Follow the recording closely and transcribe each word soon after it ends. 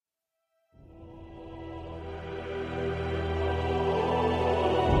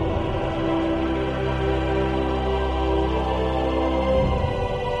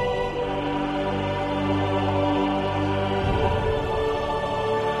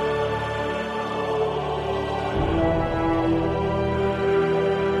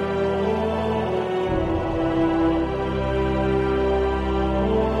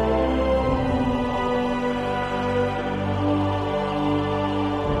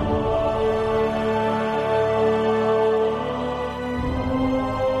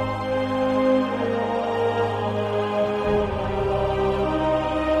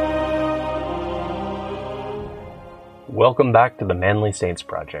Welcome back to the Manly Saints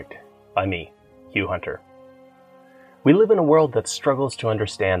Project, by me, Hugh Hunter. We live in a world that struggles to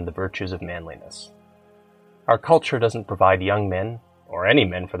understand the virtues of manliness. Our culture doesn't provide young men, or any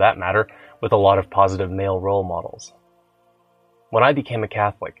men for that matter, with a lot of positive male role models. When I became a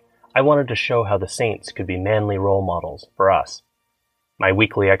Catholic, I wanted to show how the saints could be manly role models for us. My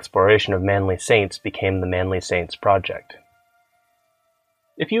weekly exploration of manly saints became the Manly Saints Project.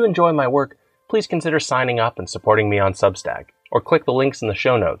 If you enjoy my work, please consider signing up and supporting me on Substack, or click the links in the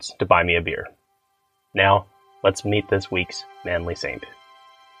show notes to buy me a beer. Now, let's meet this week's Manly Saint.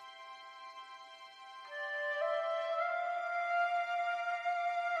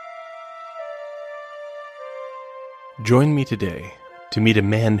 Join me today to meet a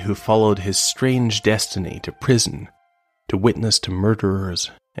man who followed his strange destiny to prison, to witness to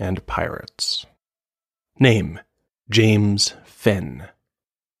murderers and pirates. Name: James Fenn.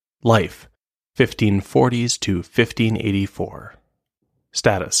 Life: 1540s to 1584.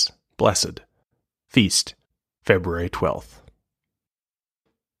 Status: Blessed. Feast: February 12th.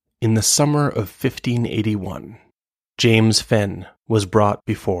 In the summer of 1581, James Fenn was brought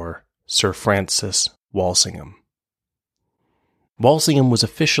before Sir Francis Walsingham. Walsingham was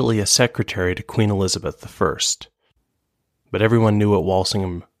officially a secretary to Queen Elizabeth I, but everyone knew what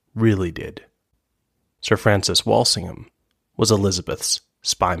Walsingham really did. Sir Francis Walsingham was Elizabeth's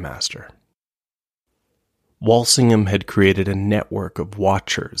spymaster. Walsingham had created a network of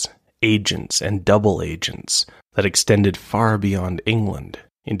watchers, agents, and double agents that extended far beyond England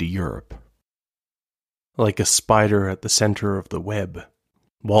into Europe. Like a spider at the center of the web,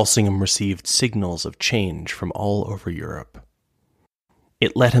 Walsingham received signals of change from all over Europe.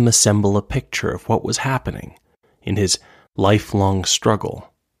 It let him assemble a picture of what was happening in his lifelong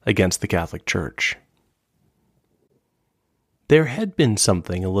struggle against the Catholic Church. There had been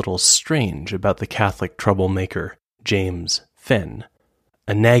something a little strange about the Catholic troublemaker James Fenn,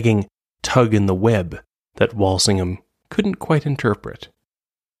 a nagging tug in the web that Walsingham couldn't quite interpret.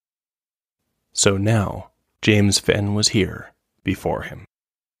 So now, James Fenn was here before him.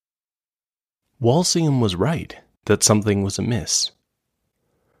 Walsingham was right that something was amiss.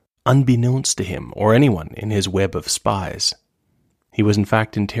 Unbeknownst to him or anyone in his web of spies, he was in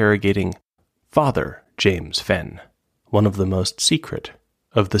fact interrogating Father James Fenn, one of the most secret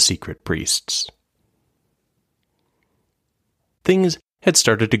of the secret priests. Things had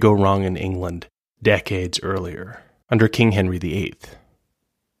started to go wrong in England decades earlier, under King Henry VIII.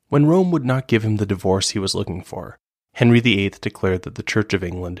 When Rome would not give him the divorce he was looking for, Henry VIII declared that the Church of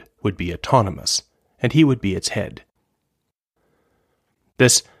England would be autonomous, and he would be its head.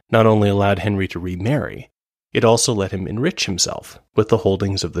 This not only allowed Henry to remarry, it also let him enrich himself with the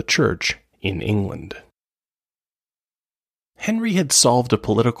holdings of the Church in England. Henry had solved a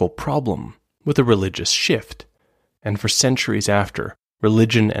political problem with a religious shift, and for centuries after,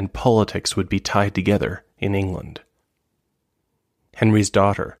 religion and politics would be tied together in England. Henry's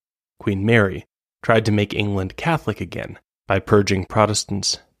daughter, Queen Mary, tried to make England Catholic again by purging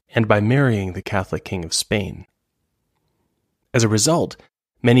Protestants and by marrying the Catholic King of Spain. As a result,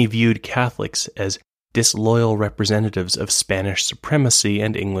 many viewed Catholics as disloyal representatives of Spanish supremacy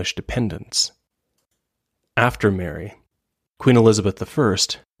and English dependence. After Mary, Queen Elizabeth I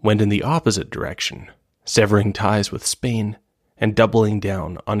went in the opposite direction, severing ties with Spain and doubling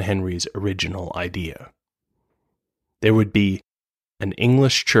down on Henry's original idea. There would be an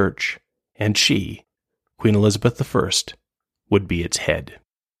English church, and she, Queen Elizabeth I, would be its head.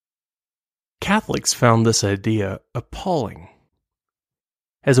 Catholics found this idea appalling.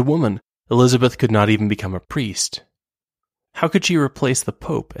 As a woman, Elizabeth could not even become a priest. How could she replace the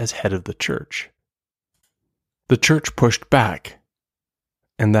Pope as head of the church? The church pushed back,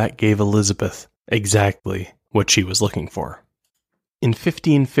 and that gave Elizabeth exactly what she was looking for. In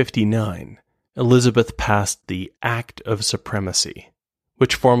 1559, Elizabeth passed the Act of Supremacy,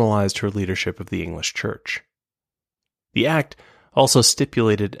 which formalized her leadership of the English Church. The Act also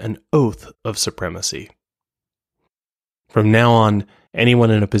stipulated an oath of supremacy. From now on,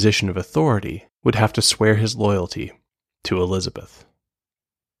 anyone in a position of authority would have to swear his loyalty to Elizabeth.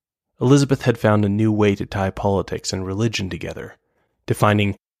 Elizabeth had found a new way to tie politics and religion together,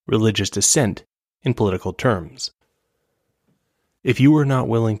 defining religious dissent in political terms. If you were not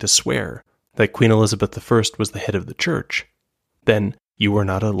willing to swear that Queen Elizabeth I was the head of the church, then you were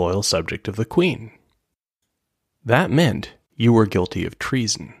not a loyal subject of the Queen. That meant you were guilty of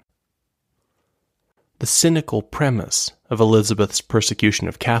treason. The cynical premise of Elizabeth's persecution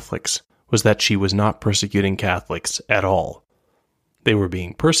of Catholics was that she was not persecuting Catholics at all. They were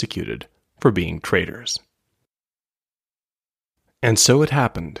being persecuted for being traitors. And so it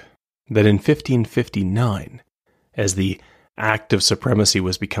happened that in 1559, as the act of supremacy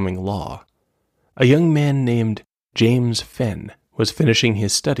was becoming law, a young man named James Fenn was finishing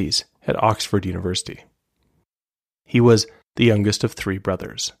his studies at Oxford University. He was the youngest of 3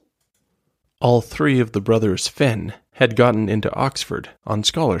 brothers. All 3 of the brothers Fenn had gotten into Oxford on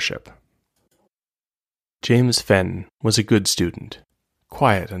scholarship. James Fenn was a good student,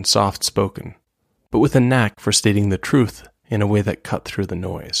 quiet and soft-spoken, but with a knack for stating the truth in a way that cut through the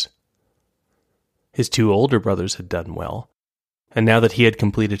noise. His 2 older brothers had done well, and now that he had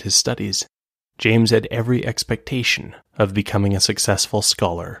completed his studies, James had every expectation of becoming a successful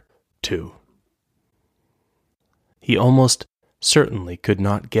scholar, too. He almost certainly could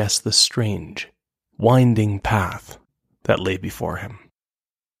not guess the strange, winding path that lay before him.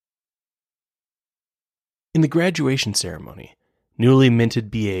 In the graduation ceremony, newly minted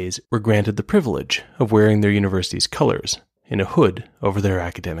BAs were granted the privilege of wearing their university's colors in a hood over their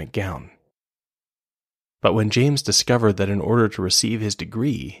academic gown. But when James discovered that in order to receive his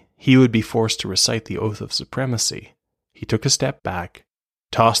degree, he would be forced to recite the oath of supremacy, he took a step back,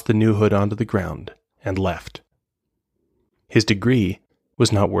 tossed the new hood onto the ground, and left. His degree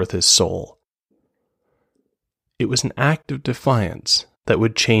was not worth his soul. It was an act of defiance that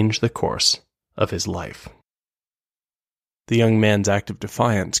would change the course of his life. The young man's act of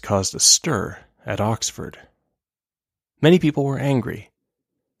defiance caused a stir at Oxford. Many people were angry.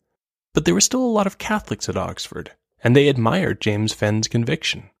 But there were still a lot of Catholics at Oxford, and they admired James Fenn's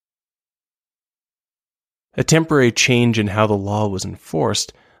conviction. A temporary change in how the law was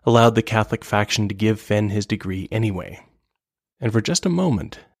enforced allowed the Catholic faction to give Fenn his degree anyway. And for just a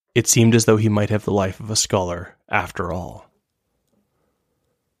moment, it seemed as though he might have the life of a scholar after all.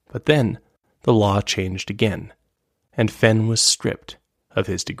 But then, the law changed again, and Fenn was stripped of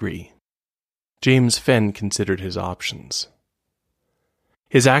his degree. James Fenn considered his options.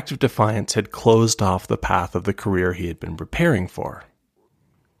 His act of defiance had closed off the path of the career he had been preparing for.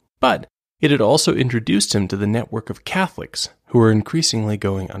 But it had also introduced him to the network of Catholics who were increasingly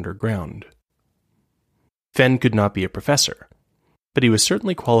going underground. Fenn could not be a professor, but he was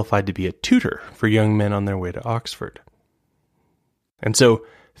certainly qualified to be a tutor for young men on their way to Oxford. And so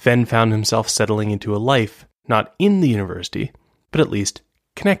Fenn found himself settling into a life not in the university, but at least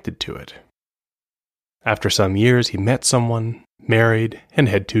connected to it. After some years, he met someone, married, and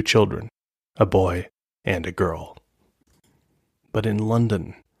had 2 children, a boy and a girl. But in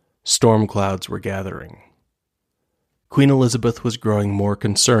London, storm clouds were gathering. Queen Elizabeth was growing more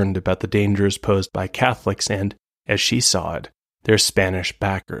concerned about the dangers posed by Catholics and, as she saw it, their Spanish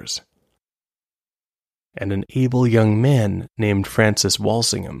backers. And an able young man named Francis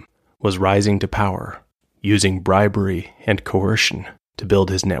Walsingham was rising to power, using bribery and coercion to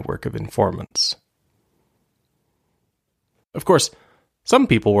build his network of informants. Of course, some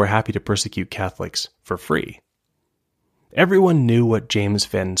people were happy to persecute Catholics for free. Everyone knew what James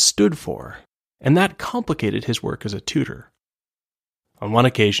Fenn stood for, and that complicated his work as a tutor. On one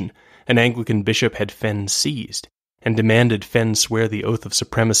occasion, an Anglican bishop had Fenn seized and demanded Fenn swear the oath of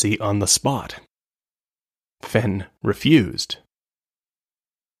supremacy on the spot. Fenn refused.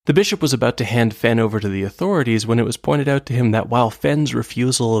 The bishop was about to hand Fenn over to the authorities when it was pointed out to him that while Fenn's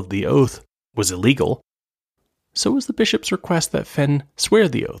refusal of the oath was illegal, so was the bishop's request that Fenn swear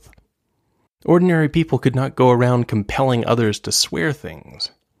the oath. Ordinary people could not go around compelling others to swear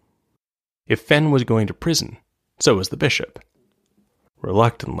things. If Fenn was going to prison, so was the bishop.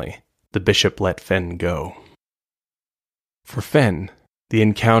 Reluctantly, the bishop let Fenn go. For Fenn, the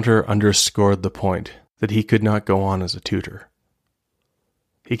encounter underscored the point that he could not go on as a tutor.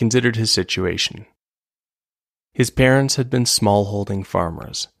 He considered his situation. His parents had been smallholding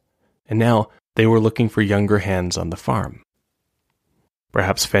farmers, and now they were looking for younger hands on the farm.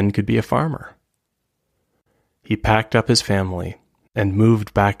 Perhaps Fenn could be a farmer. He packed up his family and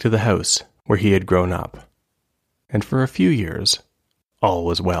moved back to the house where he had grown up. And for a few years, all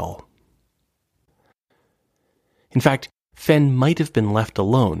was well. In fact, Fenn might have been left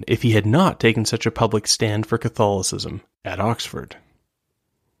alone if he had not taken such a public stand for Catholicism at Oxford.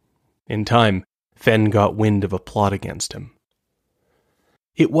 In time, Fenn got wind of a plot against him.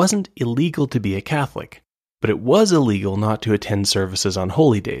 It wasn't illegal to be a Catholic, but it was illegal not to attend services on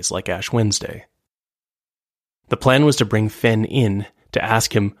holy days like Ash Wednesday. The plan was to bring Fenn in to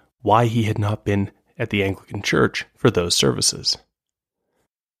ask him why he had not been at the Anglican Church for those services.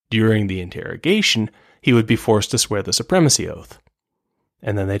 During the interrogation, he would be forced to swear the supremacy oath,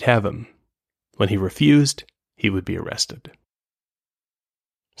 and then they'd have him. When he refused, he would be arrested.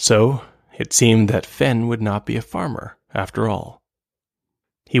 So, it seemed that Fenn would not be a farmer, after all.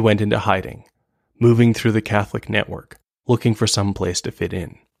 He went into hiding, moving through the Catholic network, looking for some place to fit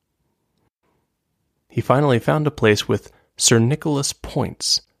in. he finally found a place with Sir Nicholas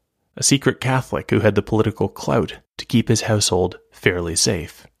Poyntz, a secret Catholic who had the political clout to keep his household fairly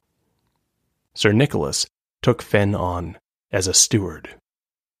safe. Sir Nicholas took Fenn on as a steward.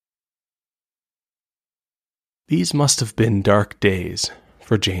 These must have been dark days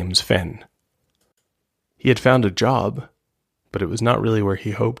for James Fenn. He had found a job, but it was not really where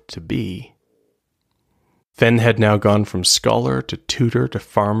he hoped to be. Fenn had now gone from scholar to tutor to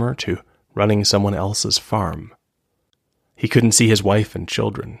farmer to running someone else's farm. He couldn't see his wife and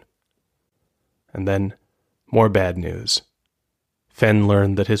children. And then, more bad news. Fenn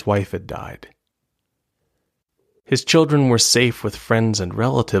learned that his wife had died. His children were safe with friends and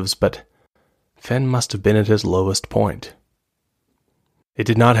relatives, but Fenn must have been at his lowest point. It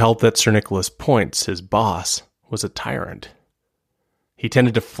did not help that Sir Nicholas Poyntz, his boss, was a tyrant. He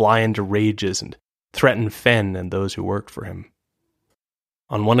tended to fly into rages and threaten Fenn and those who worked for him.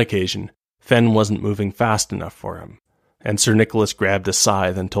 On one occasion, Fenn wasn't moving fast enough for him, and Sir Nicholas grabbed a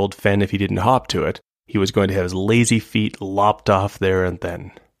scythe and told Fenn if he didn't hop to it, he was going to have his lazy feet lopped off there and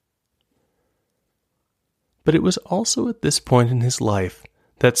then. But it was also at this point in his life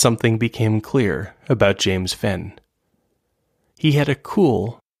that something became clear about James Fenn. He had a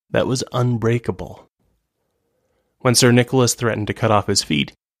cool that was unbreakable. When Sir Nicholas threatened to cut off his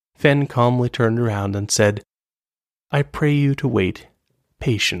feet, Fenn calmly turned around and said, "I pray you to wait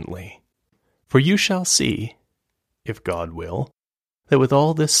patiently, for you shall see, if God will, that with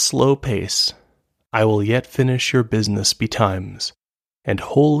all this slow pace, I will yet finish your business betimes, and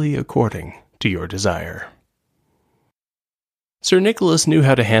wholly according to your desire." Sir Nicholas knew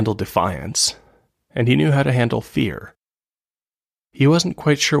how to handle defiance, and he knew how to handle fear. He wasn't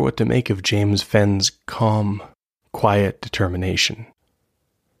quite sure what to make of James Fenn's calm, quiet determination.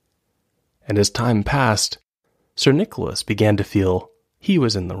 And as time passed, Sir Nicholas began to feel he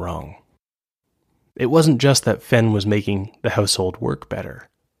was in the wrong. It wasn't just that Fenn was making the household work better.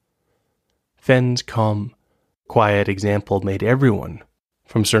 Fenn's calm, quiet example made everyone,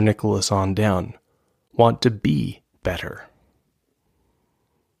 from Sir Nicholas on down, want to be better.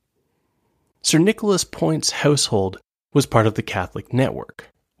 Sir Nicholas Poynt's household was part of the Catholic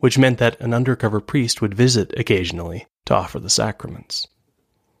network, which meant that an undercover priest would visit occasionally to offer the sacraments.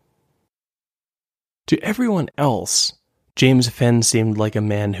 To everyone else, James Fenn seemed like a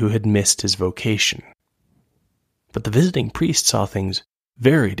man who had missed his vocation. But the visiting priest saw things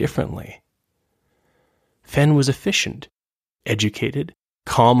very differently. Fenn was efficient, educated,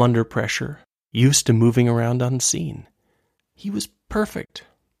 calm under pressure, used to moving around unseen. He was perfect.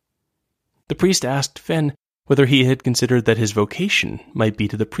 The priest asked Fenn whether he had considered that his vocation might be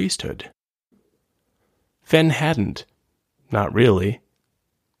to the priesthood. Fenn hadn't, not really.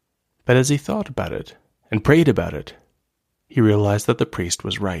 But as he thought about it and prayed about it, he realized that the priest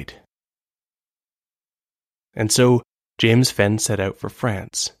was right. And so James Fenn set out for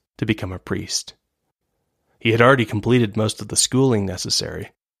France to become a priest. He had already completed most of the schooling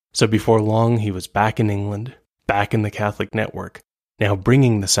necessary, so before long he was back in England, back in the Catholic network, now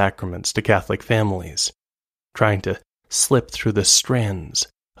bringing the sacraments to Catholic families, trying to slip through the strands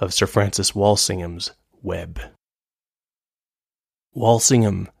of Sir Francis Walsingham's web.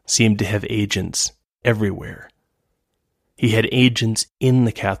 Walsingham seemed to have agents everywhere. He had agents in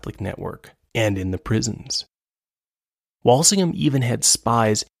the Catholic network and in the prisons. Walsingham even had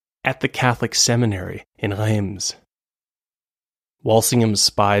spies at the Catholic seminary in Reims. Walsingham's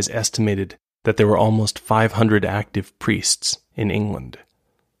spies estimated that there were almost 500 active priests in England.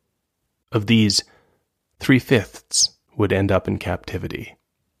 Of these, 3/5 would end up in captivity.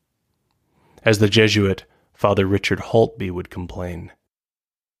 As the Jesuit Father Richard Holtby would complain,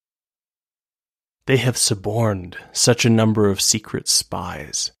 "They have suborned such a number of secret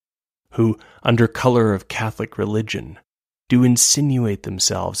spies, who, under color of Catholic religion, do insinuate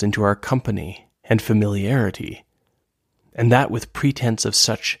themselves into our company and familiarity, and that with pretense of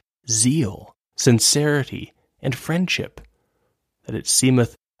such zeal, sincerity, and friendship, that it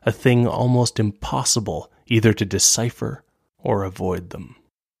seemeth a thing almost impossible either to decipher or avoid them."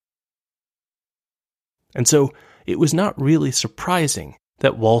 And so it was not really surprising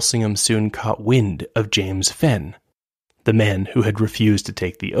that Walsingham soon caught wind of James Fenn, the man who had refused to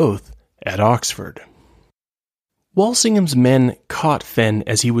take the oath at Oxford. Walsingham's men caught Fenn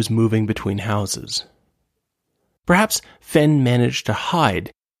as he was moving between houses. Perhaps Fenn managed to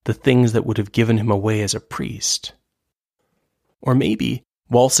hide the things that would have given him away as a priest. Or maybe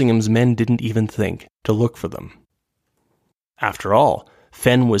Walsingham's men didn't even think to look for them. After all,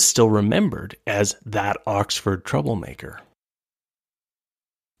 Fenn was still remembered as that Oxford troublemaker.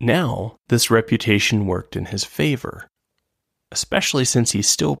 Now, this reputation worked in his favor, especially since he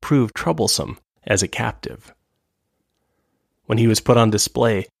still proved troublesome as a captive. When he was put on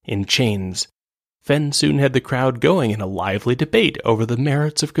display in chains, Fenn soon had the crowd going in a lively debate over the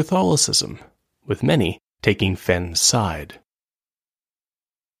merits of Catholicism, with many taking Fenn's side.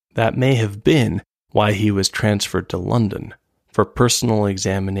 That may have been why he was transferred to London for personal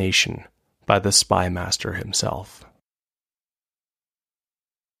examination by the spymaster himself.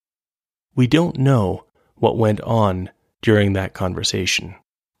 We don't know what went on during that conversation.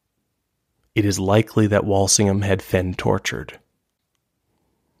 It is likely that Walsingham had Fenn tortured.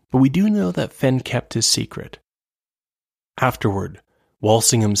 But we do know that Fenn kept his secret. Afterward,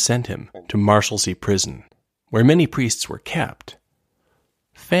 Walsingham sent him to Marshalsea Prison, where many priests were kept.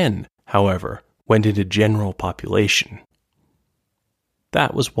 Fenn, however, went into general population.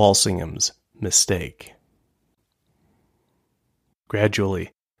 That was Walsingham's mistake.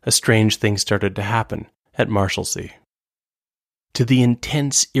 Gradually, a strange thing started to happen at Marshalsea. To the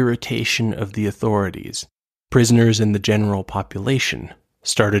intense irritation of the authorities, prisoners in the general population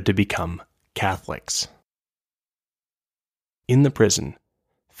started to become Catholics. In the prison,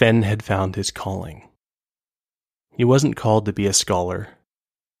 Fenn had found his calling. He wasn't called to be a scholar.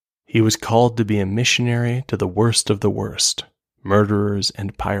 He was called to be a missionary to the worst of the worst, murderers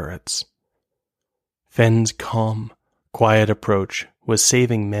and pirates. Fenn's calm, quiet approach was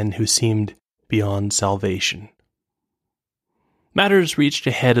saving men who seemed beyond salvation. Matters reached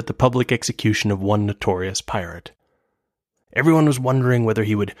a head at the public execution of one notorious pirate. Everyone was wondering whether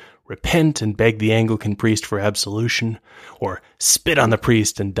he would repent and beg the Anglican priest for absolution, or spit on the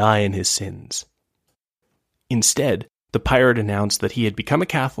priest and die in his sins. Instead, the pirate announced that he had become a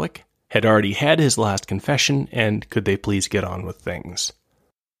Catholic, had already had his last confession, and could they please get on with things.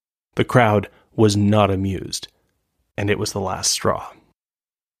 The crowd was not amused, and it was the last straw.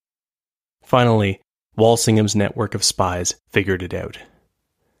 Finally, Walsingham's network of spies figured it out.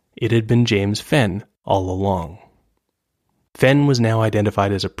 It had been James Fenn all along. Fenn was now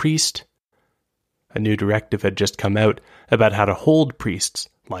identified as a priest. A new directive had just come out about how to hold priests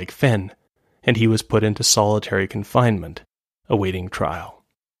like Fenn, and he was put into solitary confinement, awaiting trial.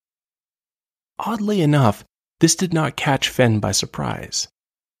 Oddly enough, this did not catch Fenn by surprise.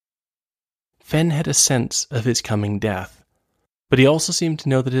 Fenn had a sense of his coming death, but he also seemed to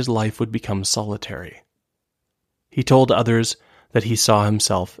know that his life would become solitary. He told others that he saw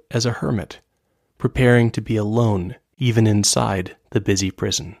himself as a hermit, preparing to be alone even inside the busy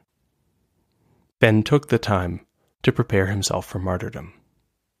prison. Fenn took the time to prepare himself for martyrdom.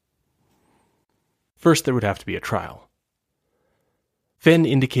 First, there would have to be a trial. Fenn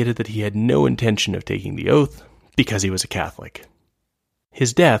indicated that he had no intention of taking the oath because he was a Catholic.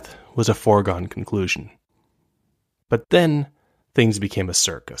 His death was a foregone conclusion. But then, things became a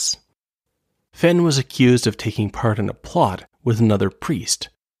circus. Fenn was accused of taking part in a plot with another priest,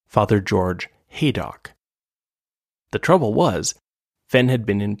 Father George Haydock. The trouble was, Fenn had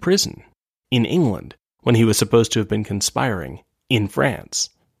been in prison, in England, when he was supposed to have been conspiring, in France.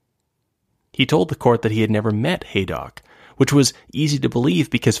 He told the court that he had never met Haydock, which was easy to believe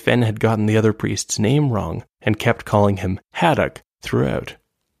because Fenn had gotten the other priest's name wrong and kept calling him Haddock throughout.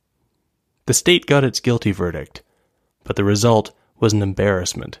 The state got its guilty verdict, but the result was an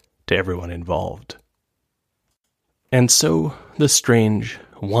embarrassment to everyone involved. And so the strange,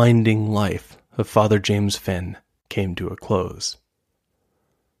 winding life of Father James Fenn came to a close.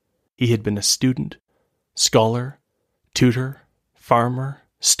 He had been a student, scholar, tutor, farmer,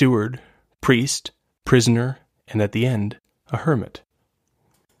 steward, priest, prisoner, and at the end, a hermit.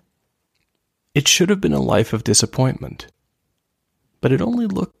 It should have been a life of disappointment, but it only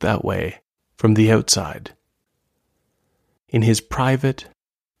looked that way from the outside. In his private,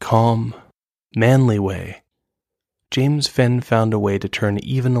 calm, manly way, James Fenn found a way to turn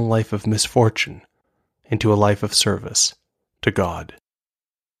even a life of misfortune into a life of service to God.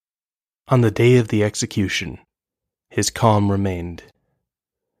 On the day of the execution, his calm remained.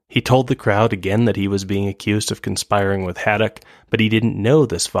 He told the crowd again that he was being accused of conspiring with Haddock, but he didn't know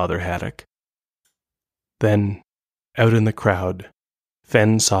this Father Haddock. Then, out in the crowd,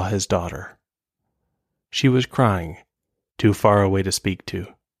 Fenn saw his daughter. She was crying, too far away to speak to.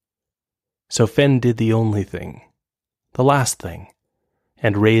 So Fenn did the only thing, the last thing,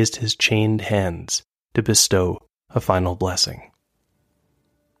 and raised his chained hands to bestow a final blessing.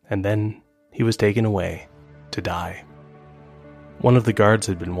 And then he was taken away to die. One of the guards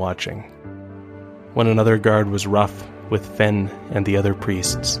had been watching. When another guard was rough with Fenn and the other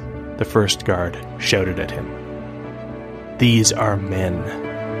priests, the first guard shouted at him, "These are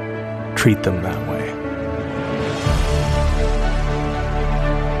men. Treat them that way."